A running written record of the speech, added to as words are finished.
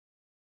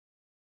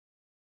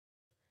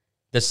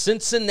the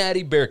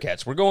Cincinnati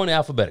Bearcats. We're going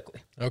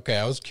alphabetically. Okay,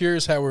 I was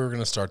curious how we were going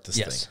to start this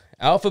Yes, thing.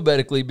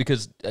 alphabetically,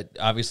 because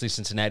obviously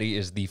Cincinnati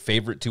is the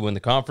favorite to win the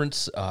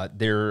conference.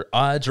 Their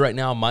odds right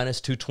now,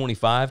 minus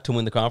 225 to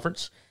win the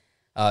conference.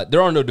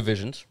 There are no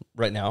divisions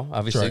right now.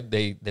 Obviously,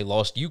 right. they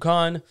lost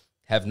UConn,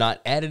 have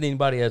not added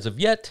anybody as of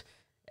yet.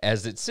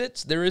 As it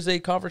sits, there is a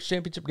conference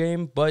championship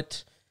game,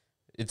 but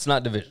it's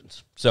not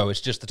divisions. So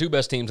it's just the two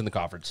best teams in the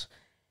conference.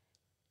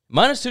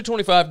 Minus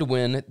 225 to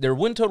win. Their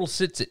win total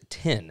sits at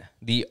 10.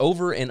 The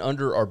over and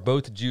under are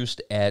both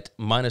juiced at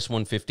minus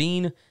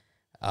 115.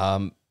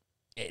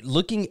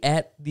 Looking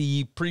at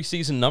the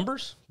preseason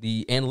numbers,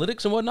 the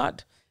analytics and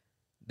whatnot,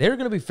 they're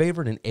going to be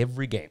favored in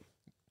every game.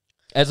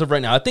 As of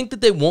right now, I think that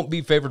they won't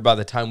be favored by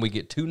the time we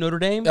get to Notre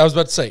Dame. I was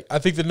about to say, I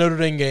think the Notre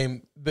Dame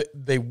game,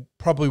 they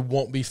probably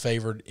won't be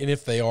favored, and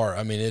if they are,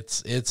 I mean,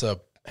 it's a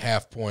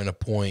half point, a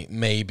point,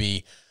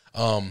 maybe.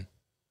 But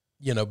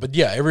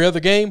yeah, every other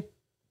game,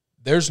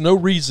 there's no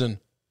reason,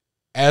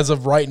 as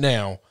of right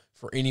now,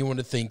 for anyone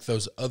to think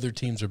those other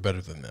teams are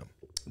better than them.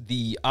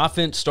 The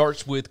offense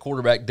starts with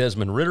quarterback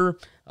Desmond Ridder.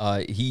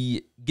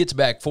 He gets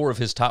back 4 of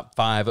his top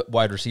 5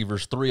 wide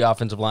receivers, 3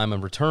 offensive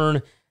linemen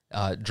return.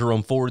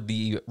 Jerome Ford,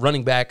 the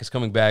running back, is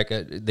coming back.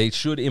 They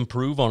should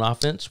improve on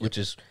offense, which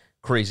is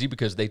crazy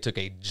because they took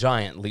a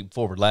giant leap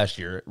forward last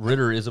year.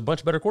 Ridder is a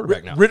much better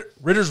quarterback now.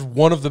 Ritter's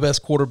one of the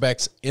best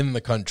quarterbacks in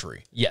the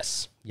country.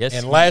 Yes.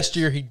 And last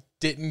year he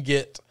didn't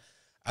get,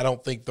 I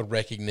don't think, the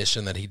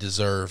recognition that he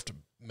deserved,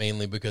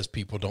 mainly because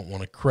people don't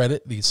want to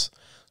credit these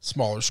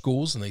smaller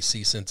schools, and they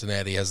see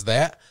Cincinnati as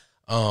that.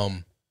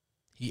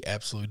 He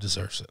absolutely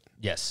deserves it.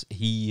 Yes,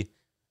 he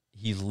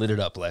lit it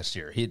up last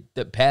year.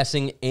 The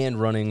passing and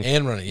running.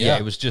 Yeah.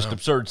 It was just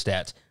absurd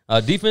stats.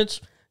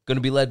 Defense, going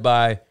to be led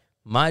by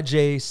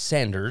Myjai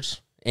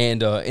Sanders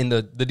and in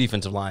the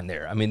defensive line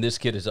there. I mean, this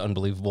kid is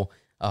unbelievable.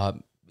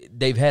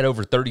 They've had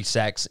over 30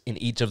 sacks in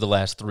each of the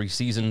last 3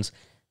 seasons.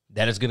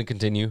 That is going to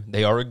continue.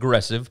 They are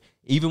aggressive.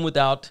 Even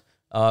without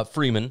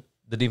Freeman,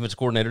 the defense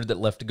coordinator that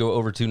left to go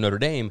over to Notre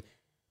Dame,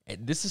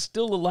 this is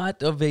still a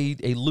lot of a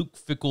Luke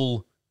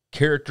Fickell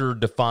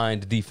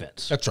character-defined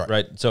defense. That's right.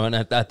 Right? So, and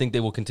I think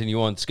they will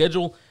continue on.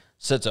 Schedule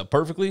sets up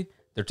perfectly.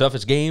 Their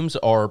toughest games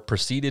are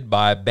preceded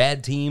by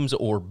bad teams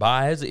or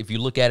byes. If you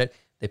look at it,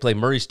 they play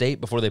Murray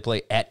State before they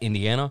play at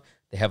Indiana.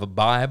 They have a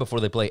bye before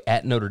they play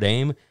at Notre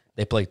Dame.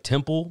 They play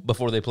Temple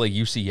before they play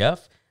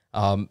UCF.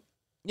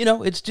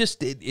 It's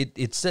just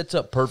it sets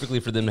up perfectly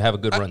for them to have a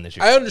good run this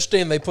year. I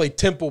understand they play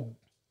Temple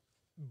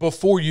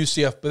before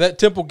UCF, but that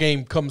Temple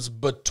game comes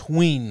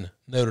between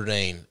Notre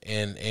Dame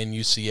and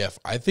UCF.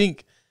 I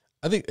think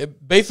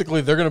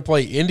basically they're going to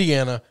play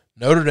Indiana,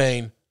 Notre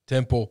Dame,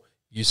 Temple,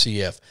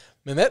 UCF.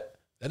 Man, that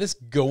is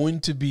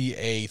going to be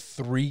a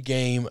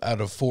 3-game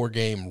out of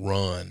 4-game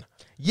run.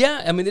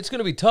 Yeah, I mean, it's going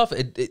to be tough,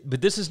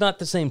 but this is not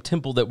the same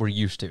Temple that we're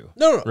used to.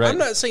 No, right? I'm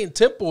not saying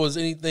Temple is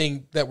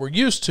anything that we're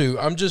used to.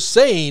 I'm just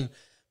saying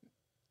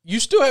you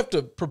still have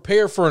to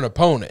prepare for an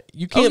opponent.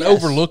 You can't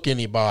overlook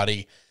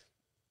anybody,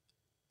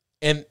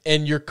 and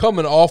you're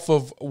coming off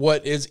of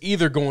what is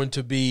either going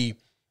to be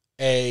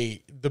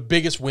the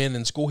biggest win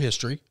in school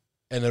history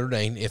at Notre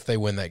Dame if they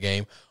win that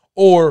game,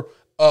 or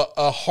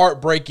a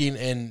heartbreaking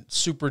and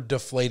super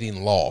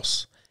deflating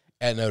loss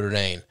at Notre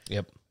Dame.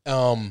 Yep.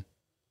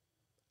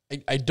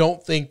 I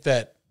don't think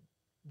that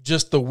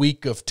just the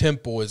week of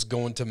Temple is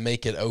going to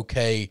make it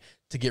okay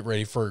to get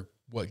ready for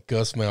what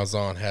Gus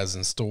Malzahn has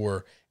in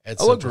store at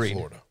Central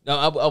Florida. Now,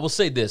 I will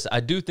say this. I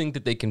do think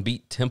that they can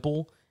beat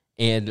Temple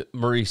and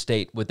Murray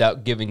State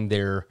without giving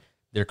their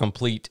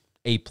complete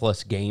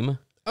A-plus game.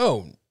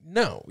 Oh,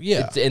 no,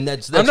 yeah. And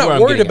that's I'm where not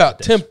I'm worried getting about at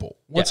this. Temple.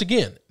 Once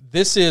again,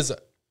 this is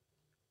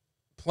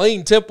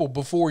playing Temple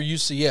before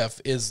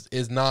UCF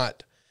is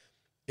not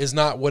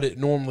what it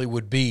normally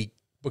would be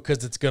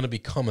because it's going to be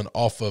coming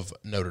off of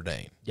Notre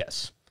Dame.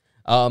 Yes.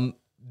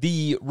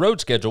 The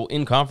road schedule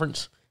in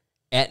conference,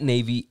 at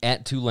Navy,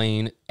 at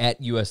Tulane,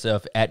 at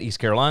USF, at East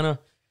Carolina,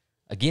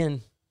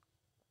 again,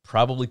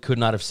 probably could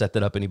not have set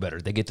that up any better.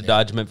 They get to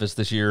dodge Memphis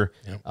this year.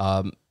 Yep.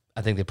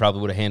 I think they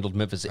probably would have handled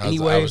Memphis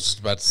anyway. I was just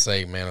about to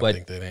say, man, I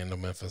think they'd handle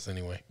Memphis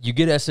anyway. You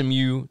get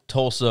SMU,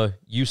 Tulsa,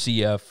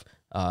 UCF,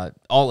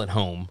 all at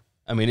home.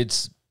 I mean,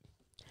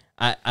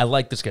 I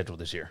like the schedule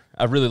this year.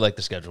 I really like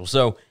the schedule.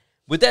 So,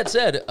 with that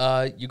said,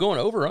 you going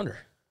over or under?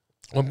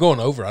 I'm going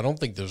over. I don't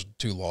think there's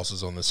 2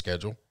 losses on this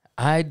schedule.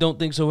 I don't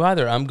think so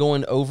either. I'm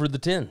going over the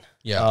 10.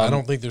 Yeah, I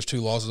don't think there's 2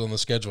 losses on the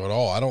schedule at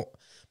all.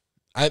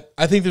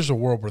 I think there's a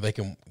world where they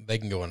can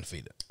go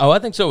undefeated. Oh, I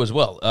think so as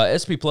well.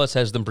 SP Plus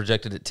has them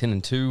projected at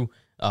 10-2.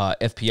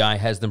 FPI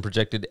has them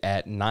projected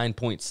at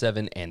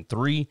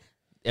 9.7-3.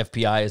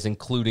 FPI is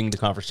including the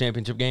conference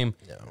championship game.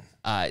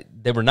 No.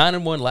 They were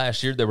 9-1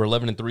 last year. They were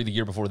 11-3 the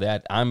year before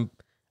that. I'm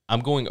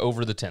going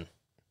over the 10.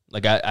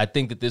 Like I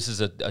think that this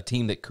is a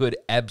team that could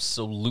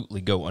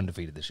absolutely go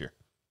undefeated this year.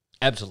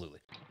 Absolutely.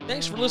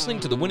 Thanks for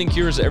listening to the Winning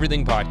Cures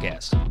Everything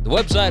podcast. The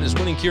website is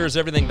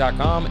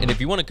winningcureseverything.com, and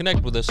if you want to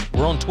connect with us,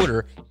 we're on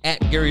Twitter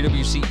at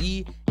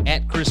GaryWCE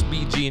at Chris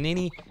B.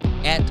 Giannini,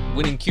 at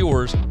Winning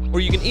Cures, or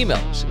you can email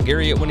us,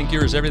 Gary at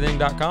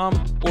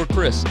winningcureseverything.com or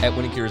Chris at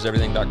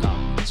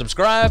winningcureseverything.com.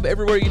 Subscribe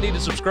everywhere you need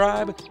to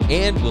subscribe,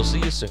 and we'll see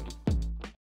you soon.